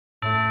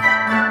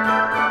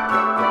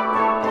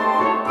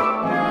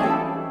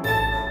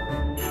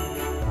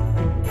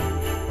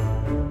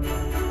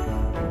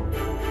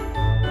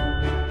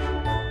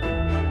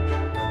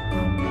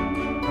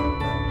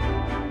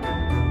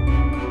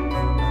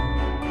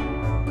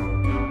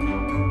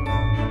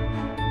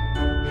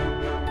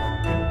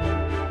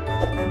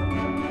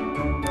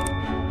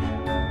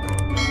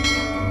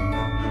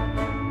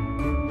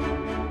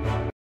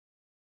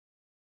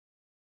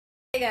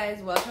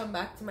guys, welcome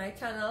back to my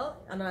channel.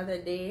 Another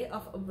day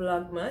of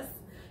Vlogmas.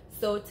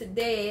 So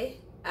today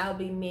I'll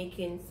be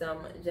making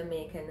some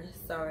Jamaican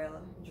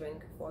sorrel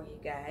drink for you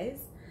guys.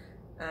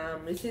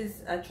 This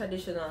is a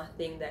traditional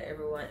thing that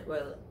everyone,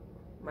 well,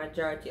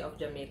 majority of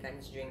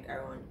Jamaicans drink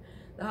around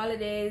the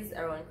holidays,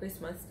 around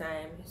Christmas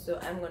time. So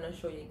I'm gonna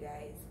show you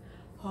guys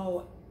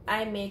how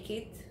I make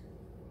it.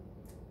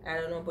 I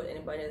don't know about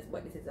anybody else,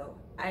 but this is how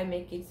I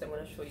make it. So I'm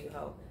gonna show you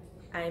how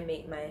I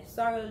make my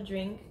sorrel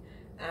drink.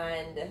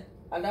 And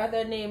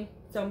another name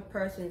some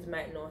persons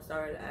might know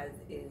sorrel as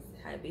is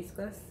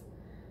hibiscus.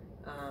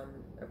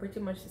 Pretty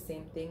much the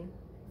same thing,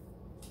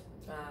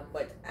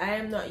 but I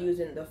am not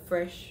using the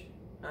fresh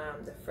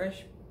what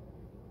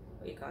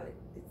do you call it,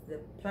 it's the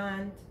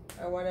plant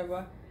or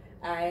whatever.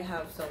 I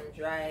have some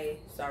dry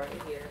sorrel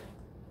here.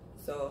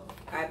 So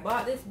I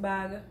bought this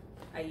bag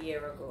a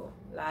year ago,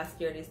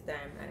 last year this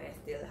time, and I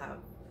still have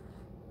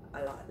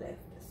a lot left.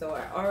 So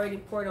I already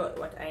poured out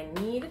what I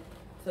need.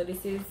 So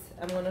this is,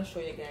 I'm gonna show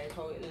you guys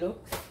how it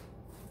looks.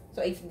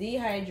 So it's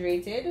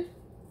dehydrated,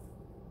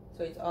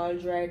 so it's all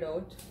dried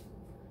out.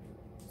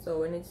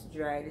 So when it's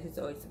dry, this is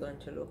how it's going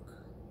to look,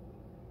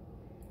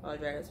 all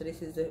dried out. So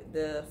this is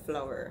the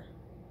flour,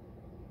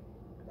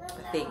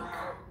 I think.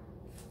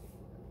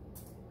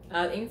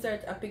 I'll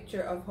insert a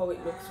picture of how it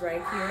looks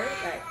right here,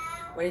 like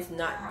when it's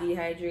not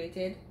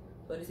dehydrated.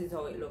 So this is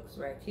how it looks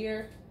right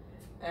here.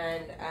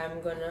 And I'm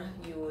gonna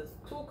use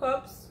 2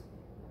 cups.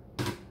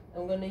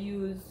 I'm gonna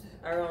use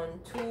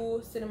around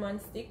 2 cinnamon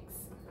sticks.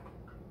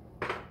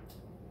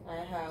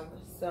 I have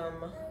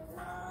some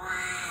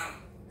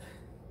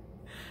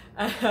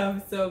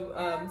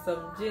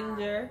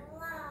ginger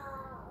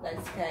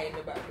that's kind in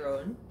the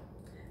background,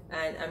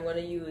 and I'm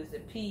gonna use the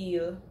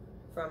peel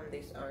from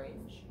this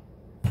orange.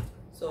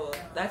 So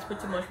that's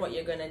pretty much what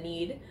you're gonna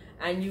need.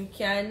 And you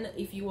can,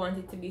 if you want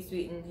it to be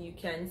sweetened, you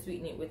can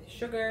sweeten it with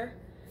sugar,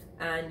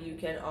 and you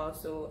can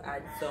also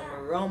add some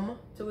rum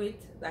to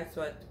it. That's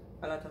what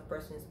a lot of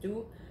persons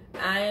do.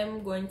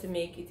 I'm going to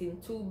make it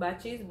in 2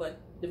 batches, but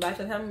the batch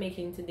that I'm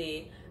making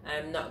today,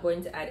 I'm not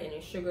going to add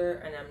any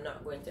sugar and I'm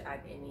not going to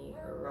add any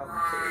rum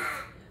to it.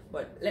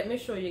 But let me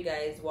show you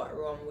guys what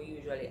rum we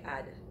usually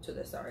add to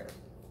the sorrel.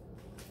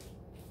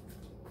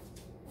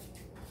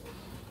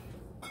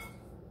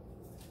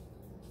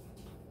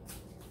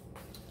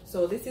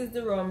 So this is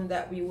the rum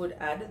that we would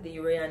add, the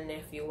Ray and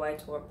Nephew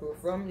white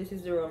waterproof rum. This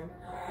is the rum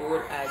we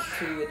would add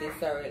to the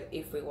sorrel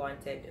if we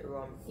wanted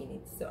rum in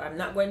it. So I'm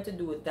not going to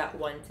do that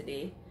one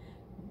today,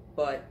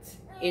 but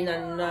in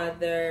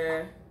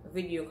another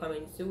video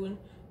coming soon,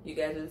 you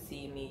guys will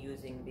see me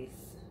using this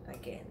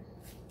again.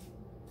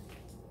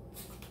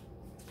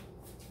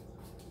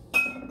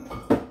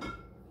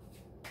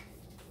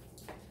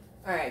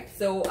 Alright,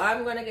 so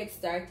I'm gonna get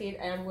started.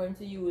 I am going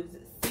to use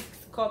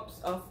 6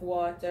 cups of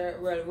water,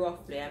 well,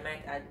 roughly. I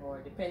might add more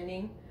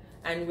depending,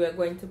 and we're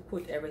going to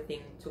put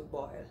everything to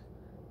boil.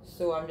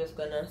 So I'm just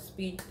gonna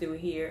speed through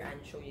here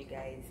and show you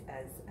guys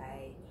as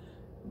I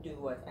do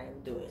what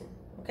I'm doing.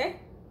 Okay.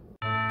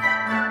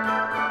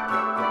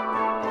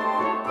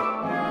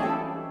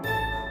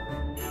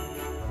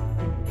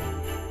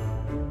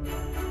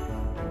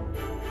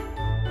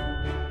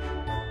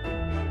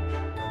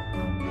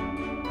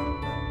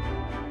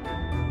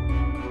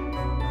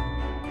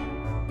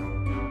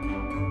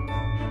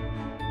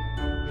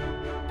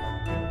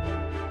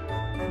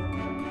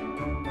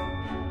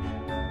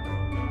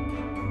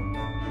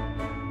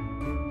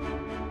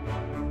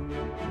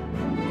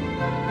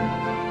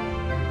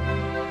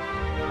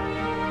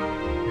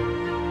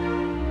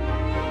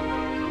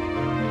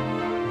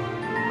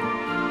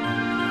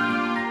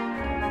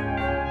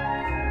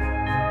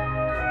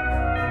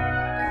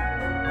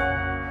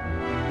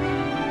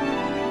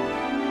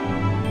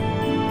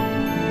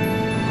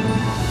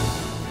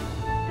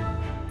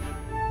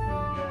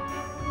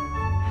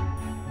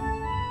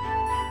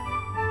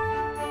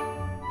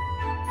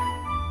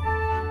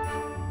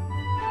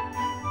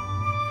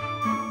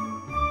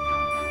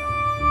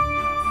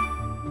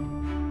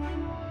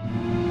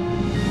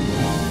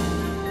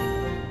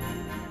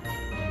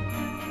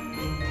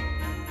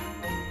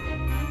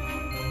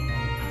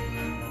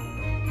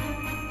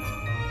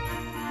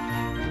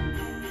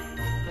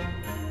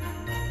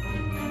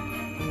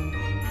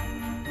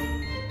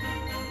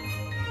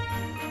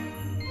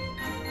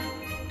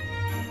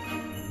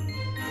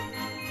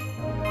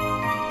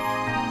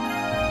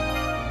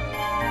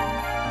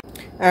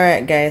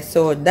 Alright guys,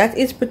 so that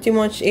is pretty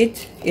much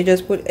it. You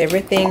just put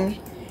everything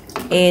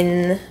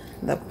in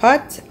the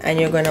pot and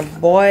you're gonna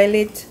boil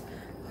it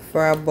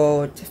for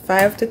about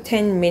 5 to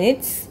 10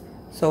 minutes.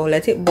 So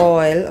let it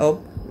boil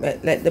up,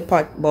 let the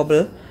pot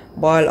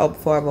boil up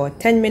for about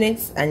 10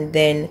 minutes, and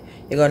then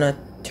you're gonna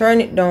turn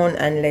it down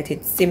and let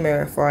it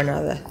simmer for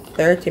another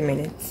 30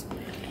 minutes,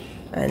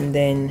 and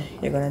then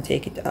you're gonna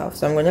take it off.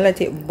 So I'm gonna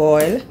let it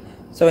boil.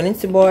 So when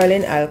it's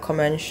boiling, I'll come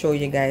and show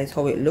you guys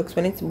how it looks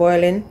when it's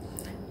boiling,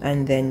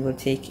 and then we'll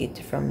take it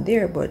from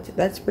there. But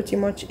that's pretty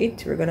much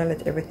it. We're gonna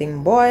let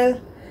everything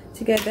boil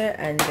together,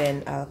 and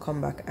then I'll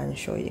come back and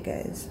show you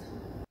guys.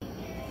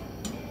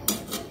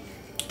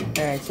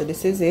 Alright, so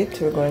this is it.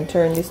 We're going to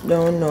turn this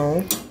down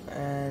now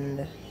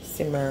and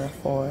simmer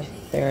for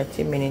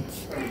 30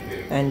 minutes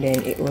and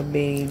then it will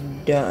be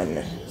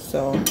done.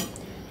 So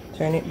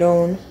turn it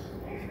down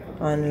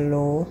on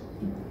low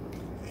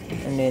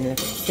and then let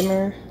it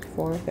simmer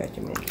for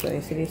 30 minutes. So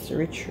you see this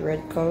rich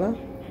red color?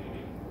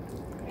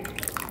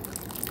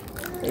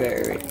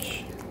 Very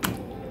rich.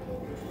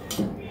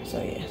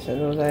 So yeah, so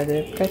those are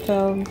the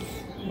petals.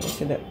 You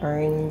see the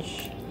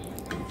orange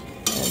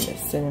and the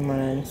cinnamon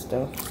and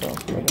stuff. So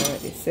we're gonna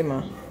let it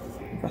simmer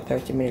for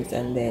 30 minutes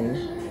and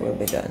then we'll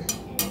be done.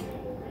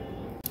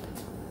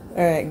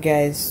 Alright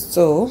guys,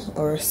 so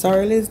our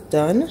sorrel is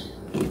done.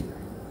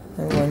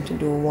 I'm going to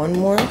do one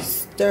more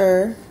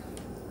stir.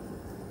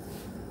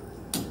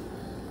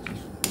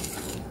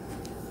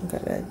 Look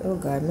at that. Oh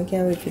god, I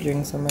can't wait to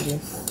drink some of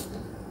this.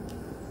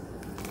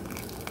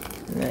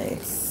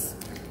 Nice.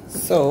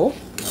 So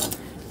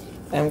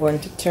I'm going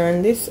to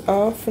turn this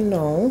off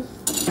now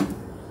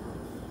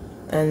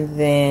and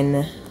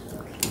then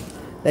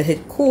let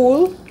it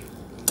cool,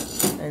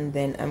 and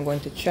then I'm going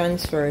to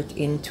transfer it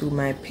into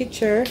my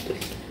pitcher.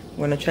 I'm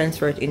going to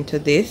transfer it into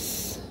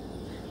this.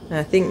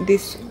 I think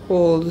this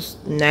holds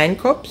 9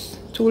 cups,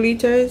 2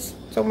 liters,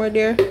 somewhere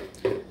there.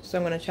 So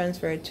I'm going to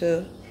transfer it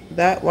to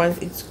that once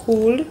it's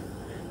cooled,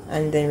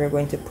 and then we're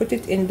going to put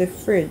it in the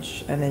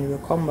fridge, and then we'll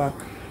come back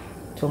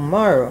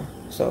tomorrow.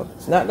 So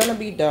it's not going to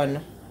be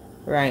done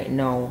right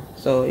now,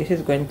 so it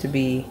is going to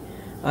be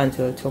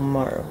until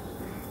tomorrow.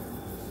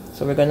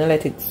 So we're going to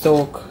let it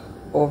soak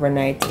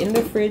overnight in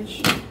the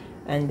fridge,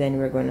 and then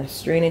we're going to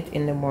strain it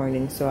in the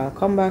morning. So I'll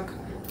come back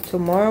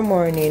tomorrow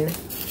morning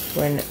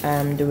when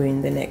I'm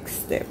doing the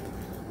next step.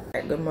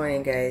 Alright, good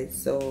morning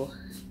guys. So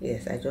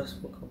yes, I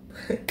just woke up.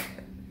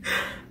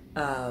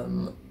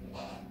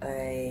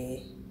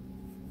 I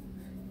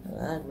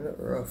had a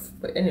rough,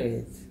 but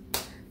anyways,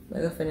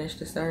 I'm gonna finish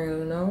the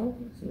sorrel now.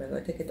 So I'm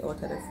gonna take it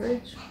out of the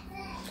fridge,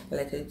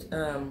 let it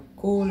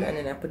cool, and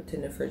then I put it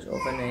in the fridge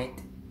overnight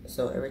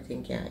so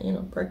everything can, you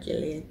know,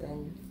 percolate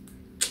and,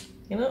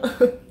 you know.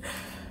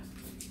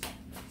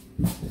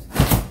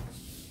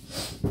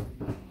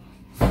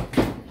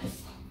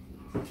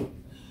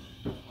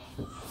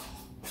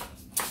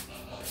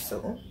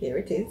 So here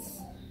it is.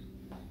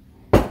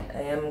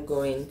 I am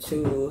going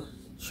to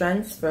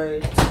transfer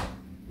it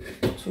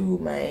to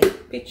my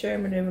pitcher. I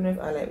don't even know if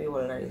I like the whole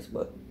of this,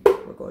 but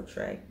we're gonna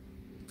try.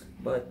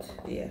 But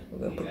yeah,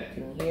 we're gonna put it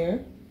in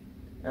here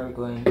and we're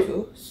going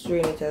to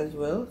strain it as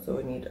well. So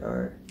we need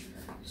our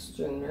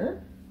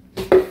strainer.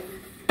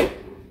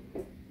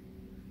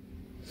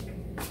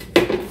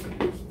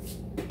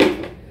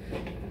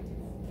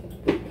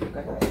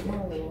 Got a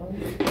smaller one.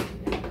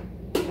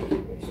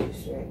 There's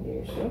this right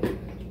there, so.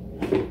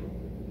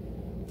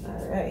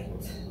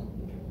 Alright.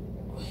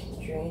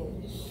 Strain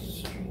this,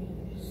 strain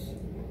this.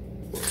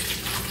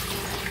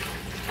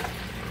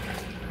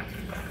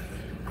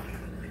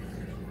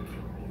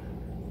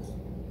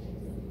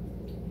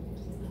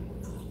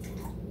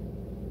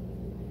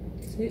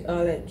 See,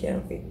 all that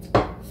can fit.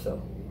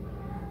 So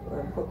we're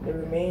gonna put the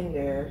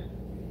remainder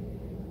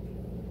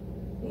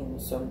in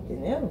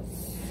something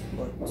else,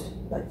 but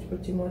that's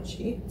pretty much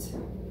it.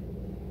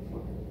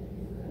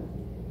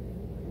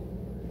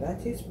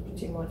 That is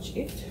pretty much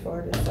it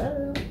for the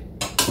sorrel.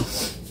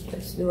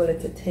 Let's do a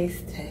little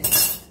taste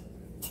test.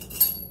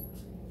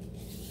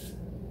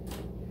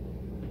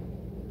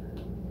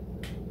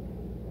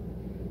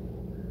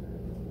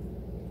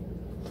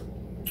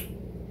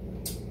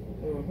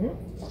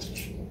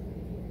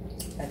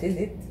 That is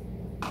it.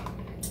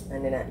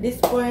 And then at this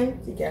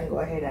point, you can go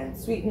ahead and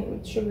sweeten it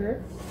with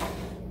sugar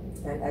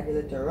and add a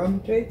little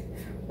rum to it.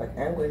 But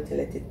I'm going to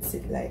let it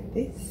sit like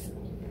this.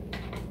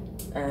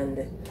 And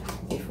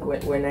if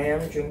when I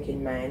am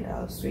drinking mine,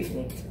 I'll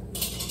sweeten it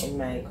in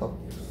my cup.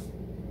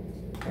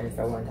 And if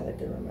I want a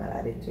little rum, I'll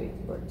add it to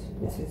it. But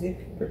this is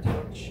it, pretty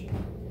much.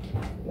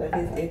 That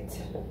is it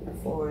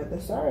for the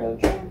sorrel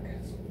drink.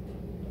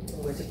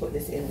 I'm going to put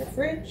this in the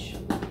fridge.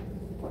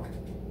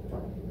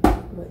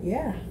 But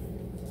yeah.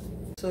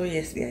 So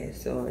yes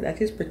guys, so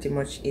that is pretty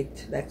much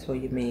it. That's how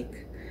you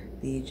make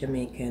the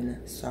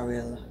Jamaican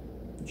sorrel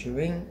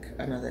drink.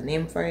 Another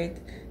name for it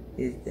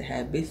is the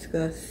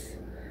hibiscus.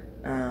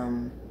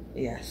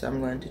 Yeah, so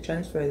I'm going to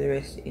transfer the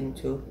rest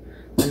into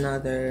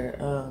another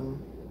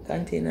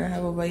container I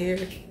have over here.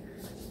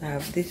 I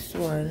have this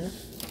one,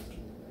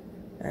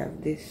 I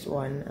have this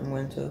one. I'm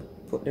going to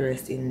put the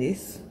rest in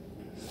this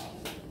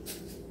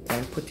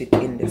and put it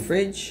in the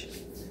fridge,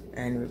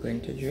 and we're going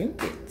to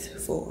drink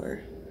it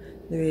for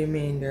the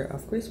remainder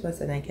of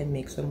Christmas, and I can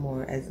make some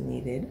more as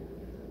needed.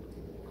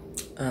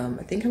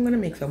 I think I'm gonna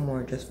make some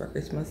more just for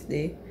Christmas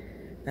Day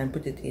and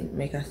put it in,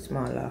 make a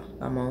smaller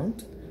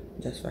amount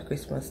just for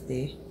Christmas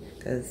Day,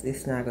 because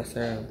this not gonna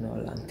serve no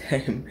long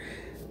time.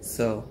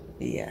 So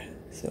yeah,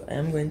 so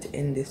I'm going to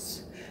end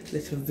this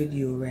little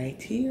video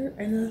right here,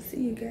 and I'll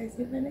see you guys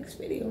in the next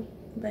video.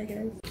 Bye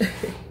guys.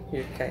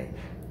 You're kind.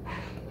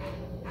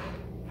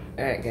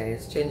 Alright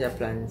guys, change of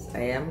plans. I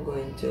am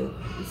going to,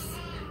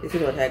 this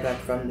is what I got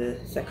from the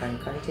second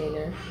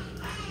container.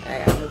 I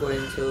am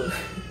going to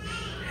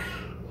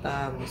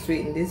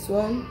sweeten this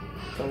one.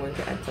 So I'm going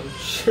to add some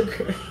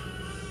sugar.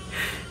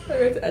 I'm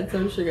going to add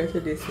some sugar to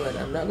this one.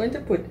 I'm not going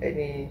to put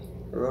any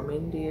rum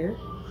in there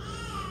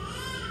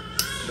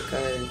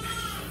because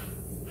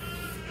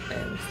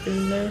I'm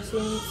still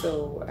nursing,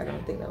 so I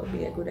don't think that would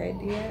be a good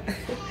idea.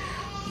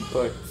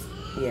 But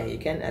yeah, you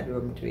can add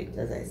rum to it,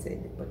 as I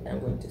said, but I'm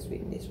going to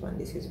sweeten this one.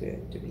 This is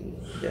going to be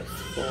just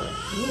for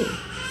me,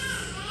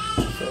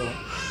 so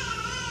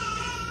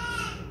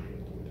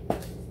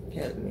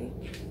help me.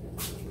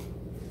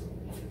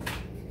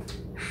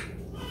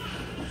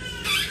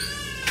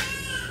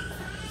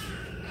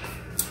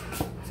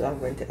 So I'm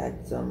going to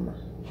add some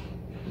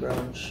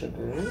brown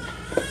sugar.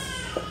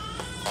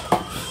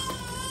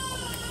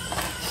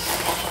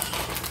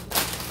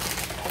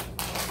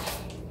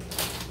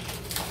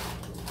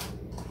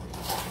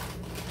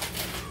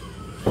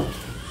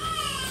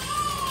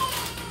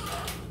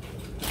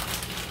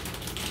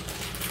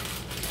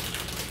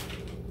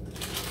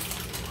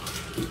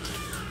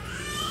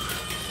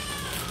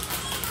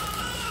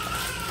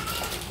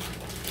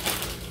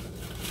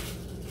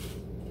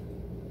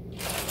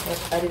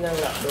 Adding a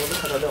lot though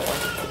because I don't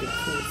want it to be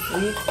too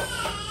sweet.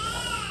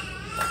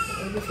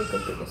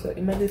 So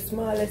am I the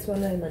smallest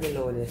one or am I the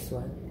loudest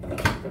one?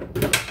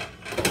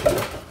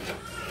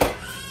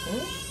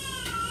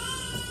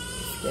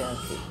 Yeah, I'm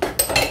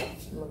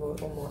going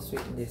to almost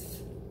sweeten this.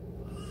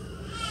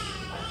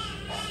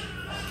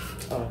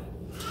 Oh,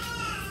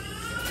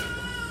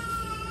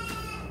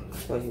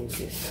 so I'll use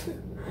this.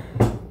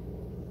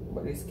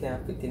 But this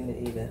can't fit in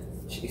there either.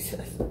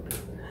 Jesus.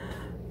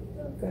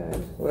 Okay,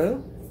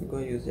 well, we're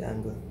going to use the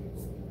angle.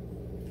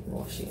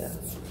 Wash it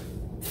off.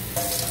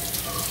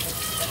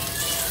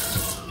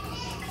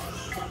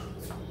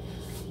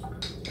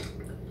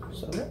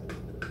 So, we're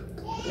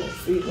going to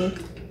sweeten it.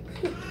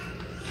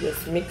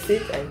 Just mix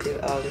it until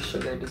all the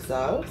sugar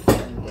dissolves,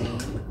 and then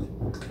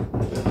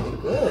it'll be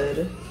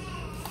good.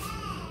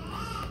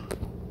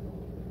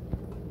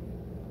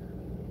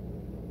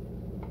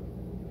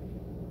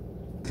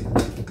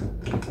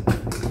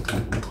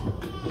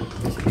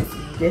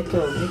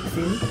 Gentle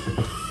mixing.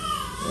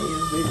 I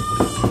use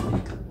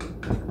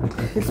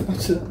this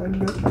spatula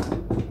handle.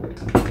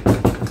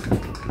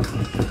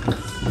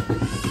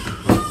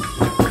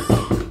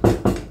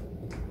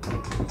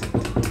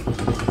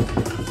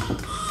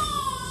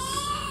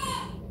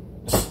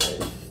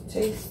 Let's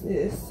taste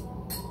this.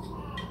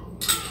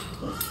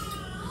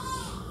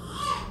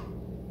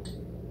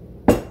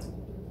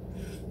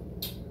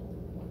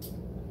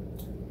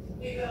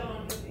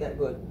 That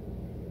good.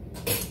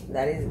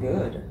 That is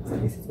good. So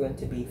this is going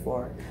to be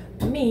for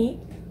me.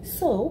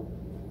 So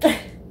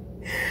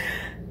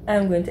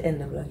I'm going to end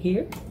the vlog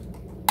here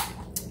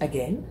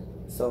again.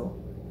 So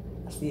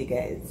I'll see you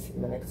guys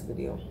in the next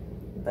video.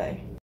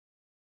 Bye.